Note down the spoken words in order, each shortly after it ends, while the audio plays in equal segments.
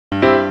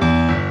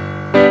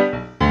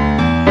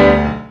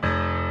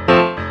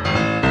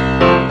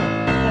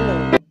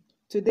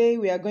Today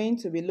we are going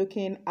to be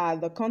looking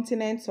at the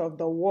continents of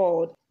the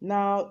world.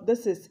 Now,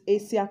 this is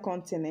Asia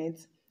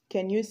continent.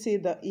 Can you see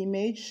the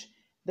image?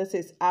 This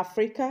is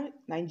Africa.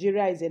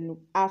 Nigeria is in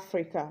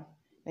Africa.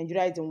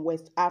 Nigeria is in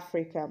West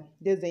Africa.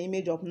 This is the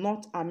image of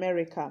North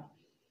America.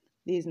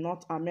 This is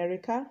North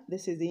America.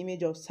 This is the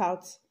image of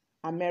South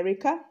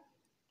America.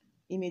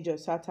 Image of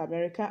South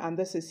America. And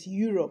this is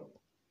Europe.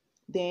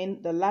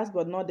 Then the last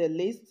but not the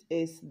least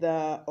is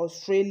the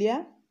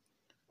Australia.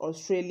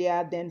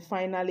 Then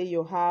finally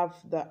you have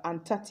the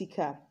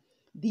Antarctica.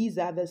 These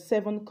are the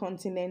 7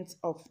 continents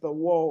of the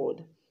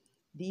world.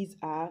 These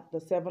are the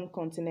 7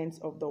 continents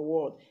of the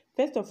world.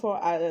 First of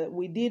all,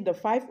 we did the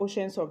 5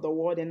 oceans of the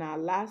world in our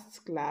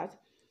last class.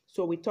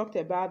 So we talked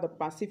about the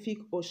Pacific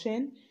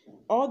Ocean.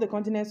 All the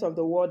continents of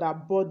the world are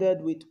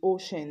bordered with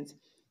oceans.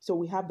 So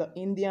we have the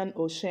Indian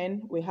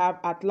Ocean, we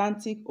have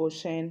Atlantic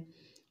Ocean,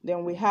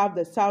 then we have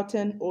the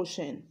Southern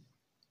Ocean.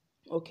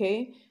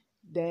 Okay,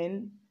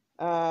 then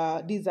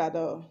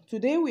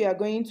today we are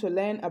going to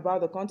learn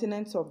about the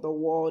continents of the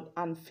world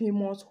and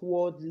famous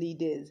world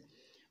leaders.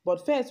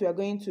 But first, we are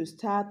going to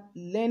start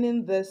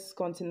learning this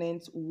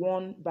continent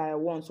one by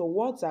one. So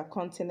what's a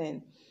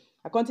continent?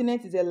 A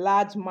continent is a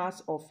large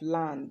mass of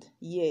land.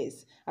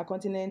 Yes, a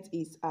continent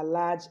is a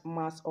large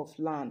mass of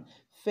land.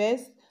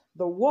 First,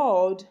 the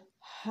world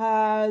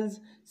has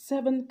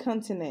 7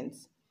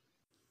 continents.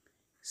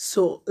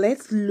 So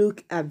let's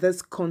look at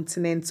this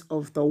continent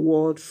of the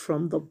world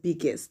from the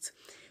biggest.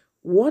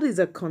 What is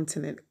a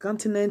continent?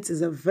 Continent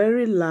is a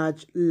very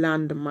large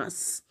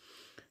landmass.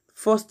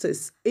 First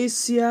is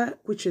Asia,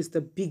 which is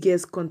the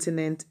biggest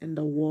continent in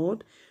the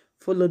world,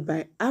 followed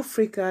by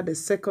Africa, the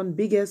second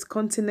biggest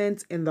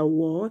continent in the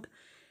world.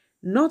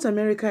 North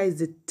America is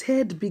the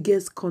 3rd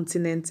biggest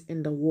continent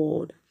in the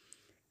world.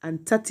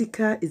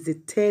 Antarctica is the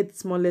 3rd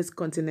smallest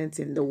continent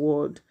in the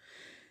world.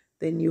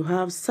 Then you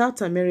have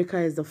South America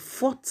is the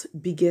 4th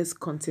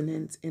biggest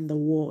continent in the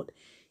world.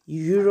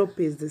 Europe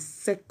is the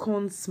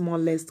 2nd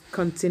smallest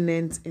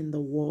continent in the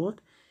world.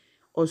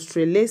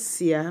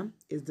 Australasia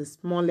is the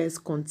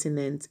smallest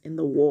continent in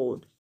the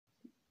world.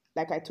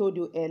 Like I told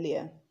you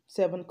earlier,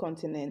 7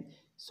 continents.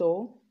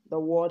 So the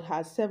world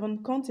has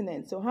 7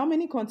 continents. So how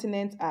many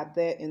continents are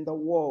there in the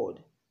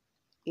world?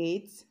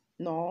 8?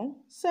 No,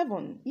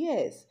 7.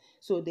 Yes.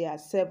 So there are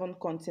 7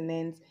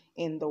 continents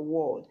in the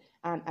world.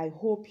 And I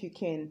hope you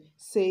can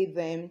say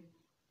them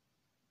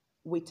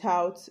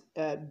without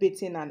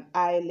beating an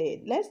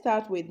eyelid. Let's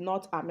start with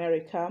North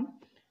America.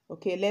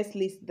 Okay, let's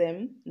list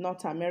them.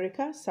 North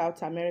America,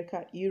 South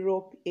America,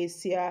 Europe,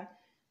 Asia,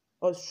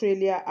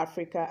 Australia,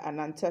 Africa,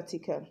 and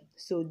Antarctica.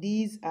 So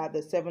these are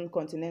the 7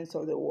 continents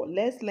of the world.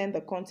 Let's learn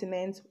the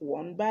continents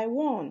one by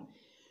one.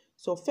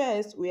 So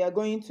first, we are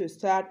going to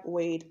start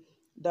with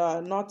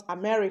the North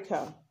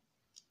America.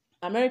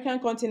 American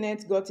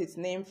continent got its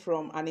name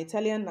from an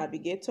Italian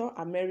navigator,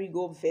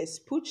 Amerigo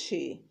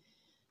Vespucci.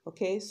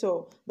 Okay,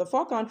 so the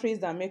 4 countries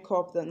that make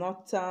up the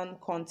northern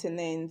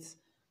continent,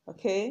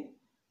 okay,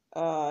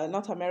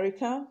 North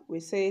America, we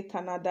say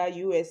Canada,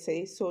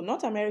 USA. So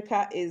North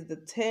America is the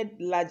 3rd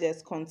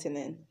largest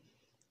continent.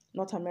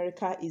 North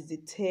America is the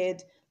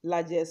 3rd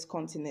largest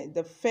continent.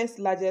 The 1st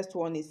largest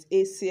one is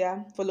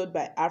Asia, followed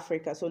by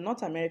Africa. So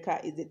North America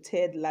is the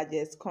 3rd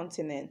largest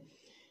continent.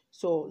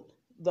 So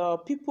the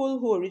people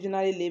who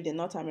originally lived in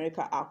North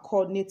America are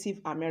called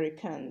Native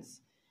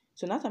Americans.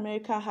 So North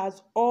America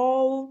has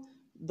all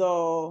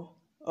the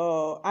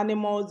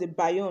animals, the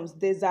biomes,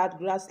 desert,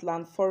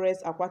 grassland,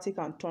 forest, aquatic,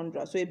 and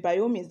tundra. So a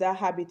biome is that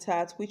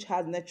habitat which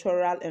has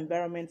natural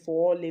environment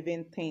for all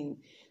living things.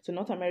 So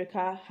North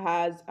America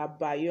has a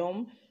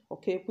biome,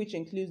 okay, which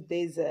includes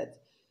desert.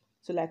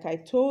 So like I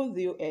told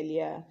you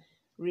earlier,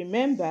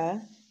 remember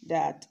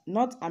that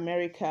North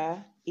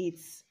America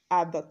is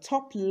at the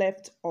top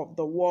left of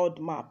the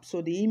world map.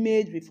 So the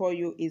image before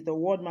you is the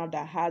world map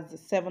that has the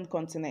 7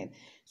 continents.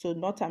 So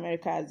North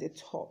America is the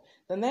top.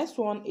 The next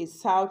one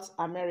is South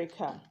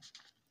America.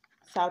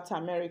 South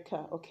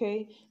America,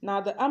 okay?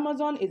 Now the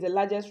Amazon is the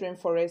largest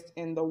rainforest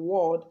in the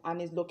world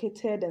and is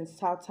located in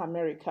South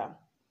America.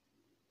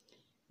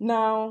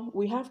 Now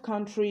we have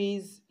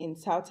countries in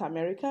South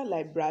America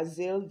like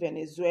Brazil,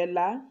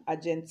 Venezuela,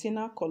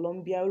 Argentina,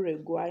 Colombia,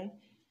 Uruguay,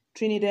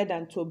 Trinidad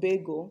and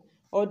Tobago.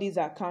 All these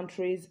are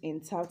countries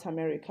in South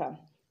America.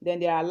 Then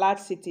there are large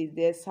cities.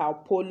 There's Sao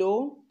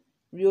Paulo,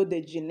 Rio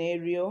de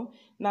Janeiro.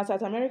 Now,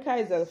 South America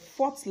is the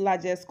 4th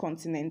largest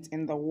continent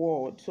in the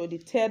world. So the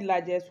 3rd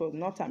largest was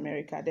North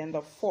America. Then the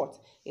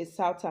 4th is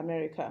South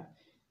America.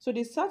 So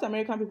the South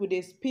American people,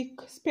 they speak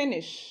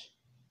Spanish,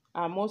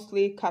 are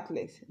mostly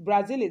Catholics.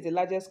 Brazil is the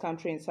largest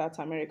country in South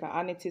America,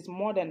 and it is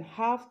more than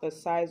half the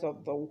size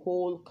of the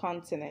whole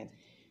continent.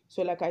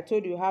 So like I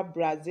told you, you have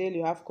Brazil,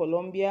 you have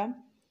Colombia,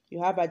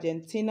 you have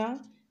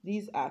Argentina.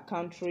 These are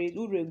countries.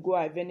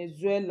 Uruguay,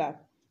 Venezuela,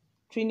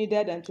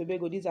 Trinidad and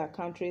Tobago. These are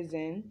countries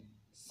in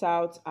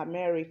South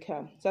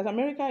America. South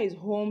America is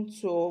home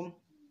to,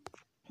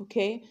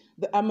 okay,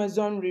 the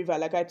Amazon River.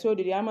 Like I told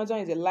you, the Amazon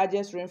is the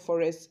largest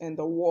rainforest in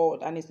the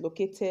world and is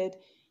located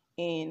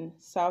in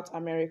South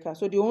America.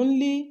 So the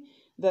only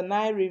the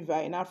Nile River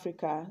in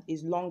Africa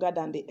is longer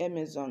than the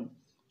Amazon.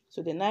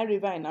 So the Nile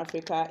River in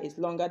Africa is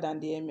longer than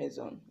the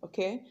Amazon,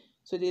 okay?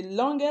 So the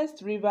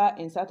longest river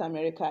in South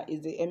America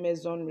is the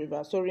Amazon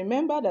River. So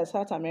remember that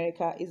South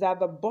America is at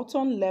the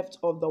bottom left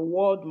of the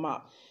world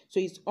map. So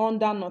it's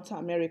under North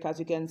America, as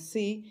you can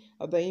see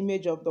the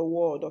image of the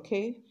world,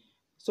 okay?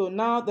 So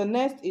now the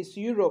next is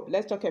Europe.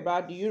 Let's talk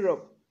about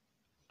Europe.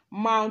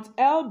 Mount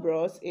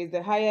Elbrus is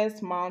the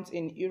highest mount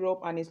in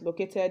Europe and is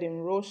located in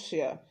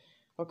Russia.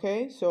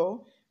 Okay,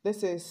 so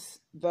this is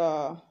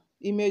the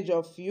image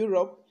of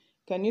Europe.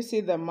 Can you see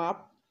the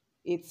map?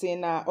 It's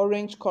in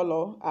orange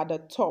color at the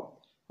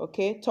top,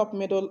 okay, top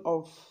middle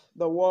of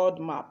the world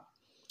map.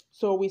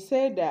 So we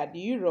say that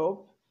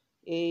Europe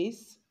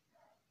is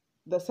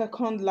the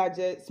second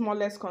largest,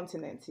 smallest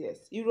continent. Yes,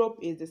 Europe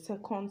is the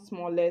second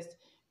smallest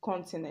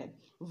continent.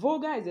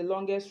 Volga is the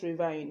longest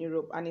river in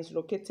Europe and is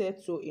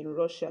located too in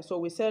Russia. So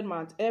we said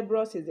Mount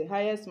Elbrus is the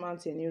highest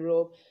mountain in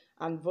Europe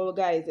and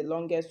Volga is the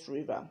longest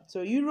river.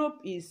 So Europe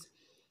is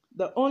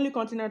the only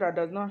continent that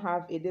does not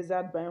have a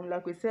desert biome.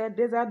 Like we said,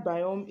 desert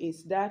biome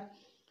is that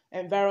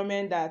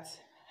environment that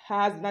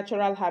has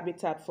natural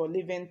habitat for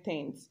living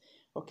things.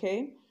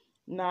 Okay,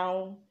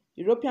 now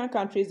European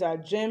countries are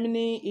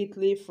Germany,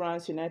 Italy,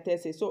 France, United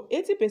States. So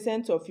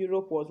 80% of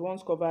Europe was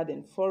once covered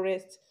in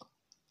forests,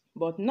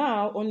 but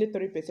now only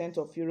 3%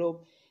 of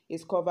Europe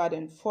is covered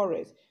in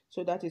forest.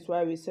 So that is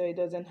why we say it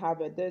doesn't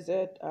have a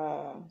desert,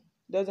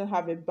 doesn't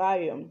have a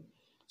biome.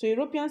 So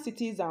European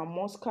cities are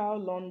Moscow,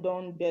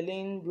 London,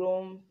 Berlin,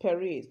 Rome,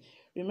 Paris.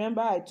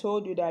 Remember I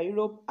told you that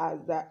Europe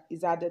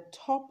is at the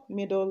top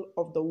middle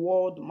of the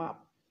world map.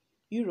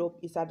 Europe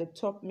is at the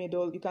top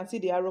middle. You can see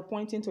the arrow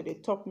pointing to the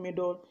top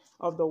middle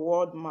of the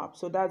world map.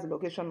 So that's the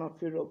location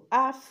of Europe.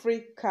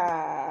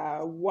 Africa.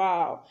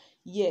 Wow.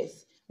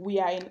 Yes, we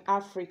are in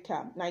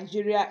Africa.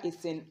 Nigeria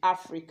is in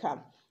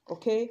Africa.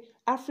 Okay,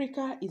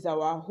 Africa is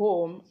our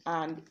home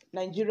and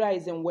Nigeria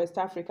is in West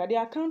Africa. There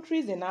are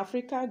countries in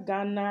Africa: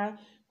 Ghana,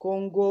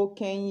 Congo,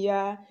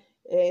 Kenya,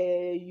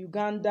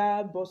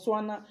 Uganda,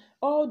 Botswana.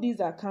 All these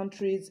are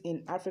countries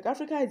in Africa.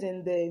 Africa is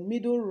in the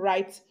middle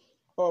right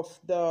of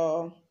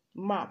the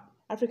map.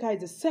 Africa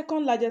is the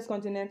second largest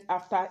continent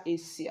after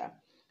Asia.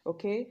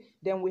 Okay,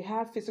 then we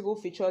have physical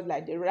features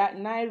like the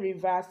Nile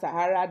River,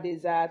 Sahara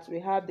Desert. We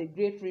have the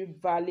Great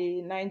Rift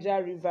Valley,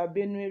 Niger River,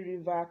 Benue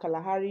River,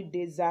 Kalahari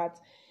Desert.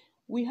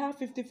 We have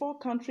 54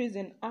 countries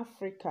in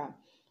Africa.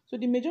 So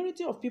the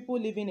majority of people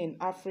living in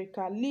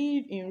Africa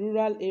live in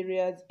rural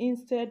areas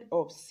instead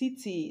of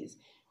cities.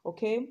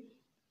 Okay,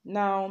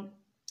 now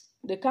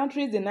the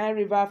countries the Nile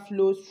River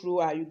flows through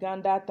are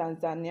Uganda,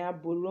 Tanzania,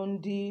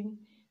 Burundi,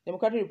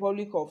 Democratic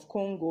Republic of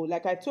Congo.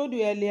 Like I told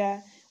you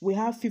earlier, we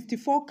have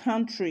 54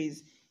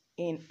 countries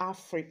in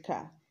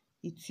Africa: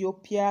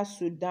 Ethiopia,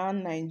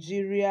 Sudan,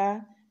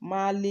 Nigeria,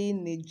 Mali,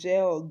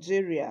 Niger,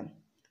 Algeria.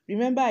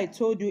 Remember I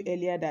told you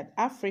earlier that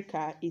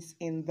Africa is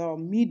in the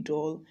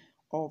middle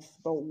of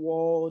the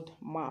world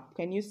map.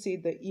 Can you see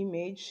the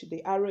image?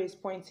 The arrow is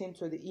pointing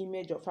to the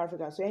image of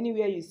Africa. So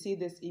anywhere you see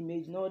this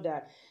image, know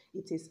that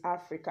it is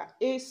Africa.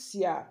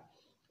 Asia.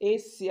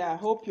 Asia.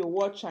 Hope you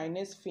watch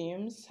Chinese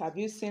films. Have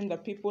you seen the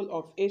people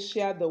of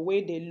Asia, the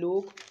way they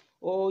look?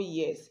 Oh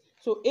yes.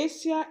 So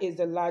Asia is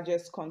the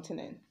largest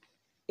continent.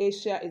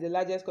 Asia is the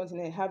largest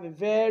continent. Have a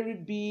very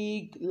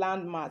big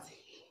landmass.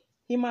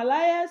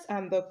 Himalayas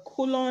and the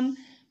Kulon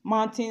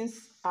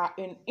Mountains are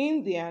in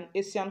Indian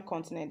Asian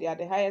continent. They are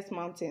the highest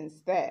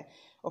mountains there.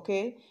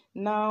 Okay,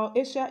 now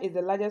Asia is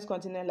the largest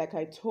continent. Like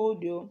I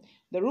told you,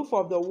 the roof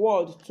of the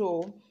world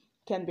too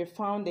can be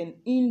found in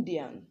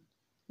Indian.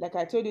 Like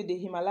I told you, the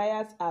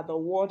Himalayas are the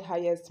world's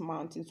highest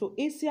mountain. So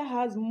Asia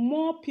has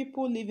more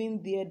people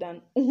living there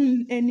than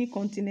any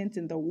continent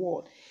in the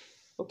world.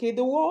 Okay,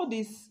 the world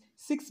is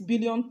 6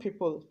 billion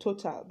people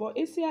total, but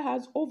Asia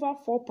has over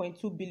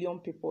 4.2 billion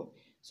people.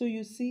 So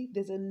you see,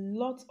 there's a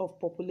lot of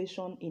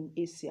population in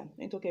Asia.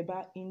 And talk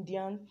about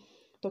Indian,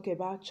 talk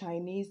about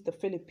Chinese, the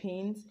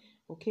Philippines,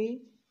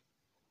 okay?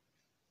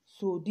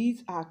 So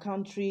these are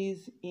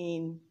countries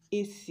in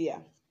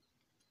Asia.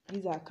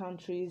 These are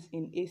countries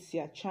in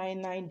Asia: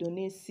 China,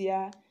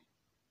 Indonesia,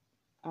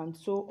 and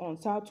so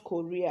on, South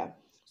Korea.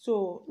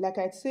 So like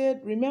I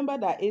said, remember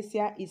that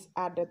Asia is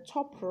at the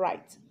top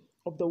right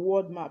of the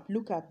world map.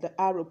 Look at the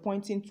arrow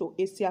pointing to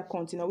Asia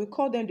continent. We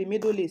call them the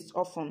Middle East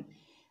often.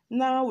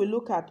 Now we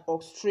look at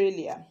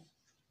Australia.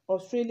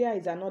 Australia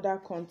is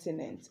another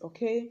continent,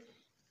 okay?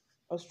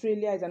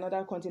 Australia is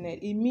another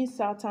continent. It means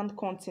southern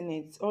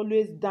continent,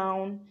 always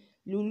down.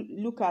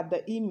 Look at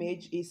the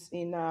image, it's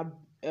in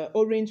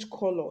orange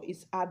color.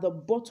 It's at the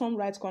bottom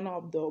right corner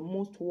of the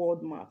most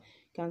world map.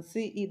 You can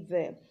see it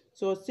there.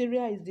 So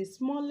Australia is the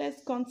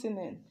smallest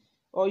continent,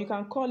 or you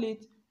can call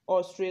it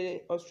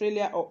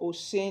Australia or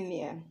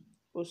Oceania.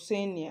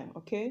 Oceania,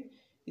 okay?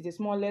 It's the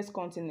smallest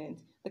continent.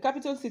 The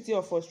capital city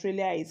of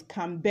Australia is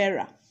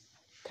Canberra.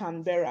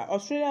 Canberra.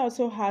 Australia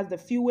also has the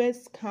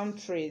fewest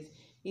countries.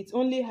 It's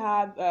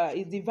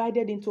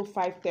divided into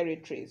 5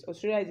 territories.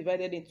 Australia is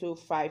divided into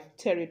 5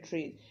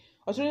 territories.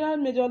 Australia's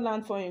major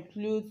landform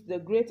includes the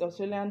Great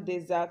Australian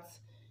Desert,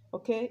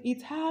 Okay,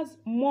 it has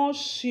more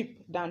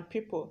sheep than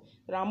people.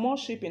 There are more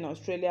sheep in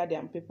Australia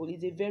than people.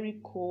 It's a very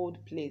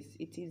cold place.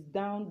 It is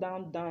down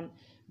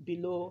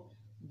below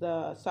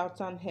the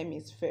southern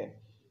hemisphere.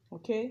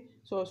 Okay,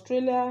 so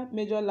Australia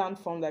major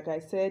landform, like I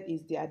said,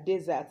 is their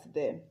desert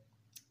there,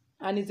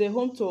 and it's a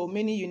home to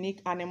many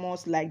unique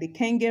animals like the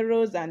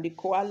kangaroos and the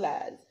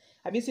koalas.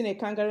 Have you seen a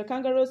kangaroo?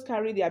 Kangaroos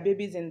carry their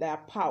babies in their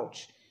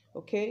pouch.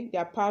 Okay,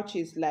 their pouch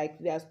is like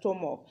their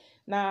stomach.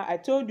 Now, I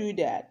told you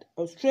that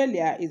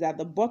Australia is at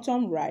the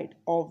bottom right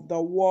of the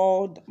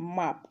world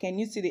map. Can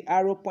you see the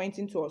arrow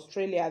pointing to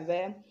Australia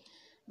there?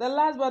 The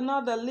last but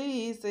not the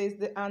least is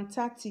the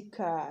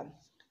Antarctica.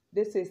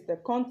 This is the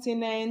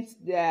continent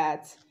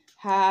that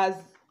has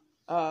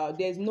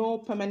there's no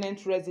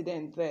permanent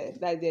resident there,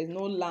 like there's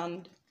no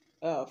land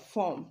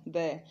form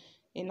there.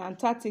 In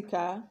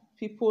Antarctica,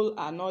 people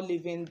are not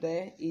living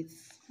there.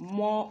 It's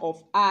more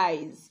of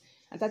ice.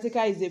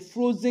 Antarctica is a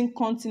frozen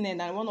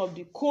continent and one of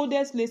the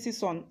coldest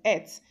places on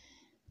earth.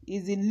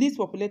 Is the least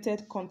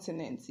populated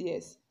continent.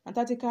 Yes,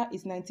 Antarctica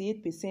is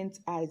 98%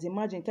 ice.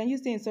 Imagine, can you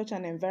stay in such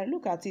an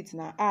environment? Look at it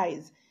now,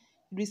 ice.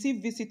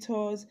 Receive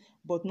visitors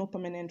but no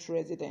permanent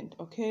resident.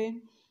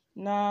 Okay,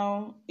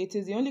 now it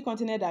is the only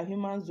continent that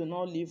humans do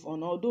not live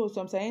on, although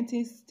some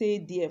scientists stay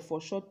there for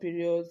short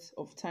periods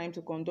of time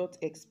to conduct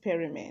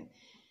experiments.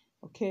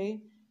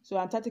 Okay, so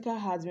Antarctica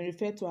has been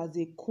referred to as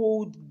a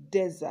cold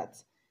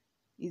desert.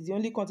 It's the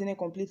only continent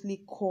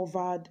completely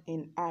covered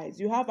in ice.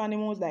 You have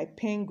animals like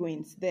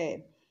penguins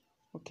there,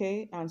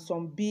 okay, and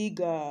some big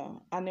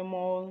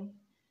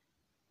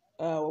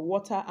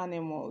water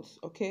animals.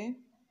 Okay,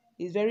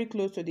 it's very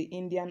close to the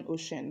Indian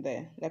Ocean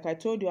there. Like I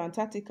told you,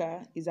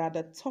 Antarctica is at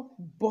the top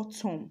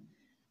bottom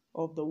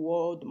of the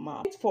world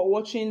map. Thanks for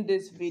watching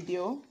this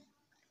video,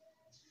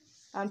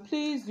 and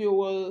please, you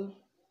will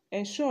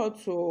ensure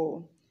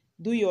to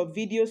do your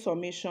video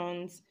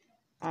submissions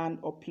and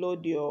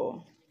upload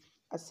your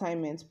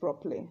assignments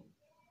properly.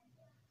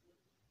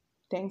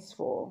 Thanks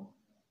for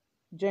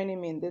joining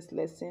me in this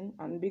lesson,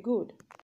 and be good.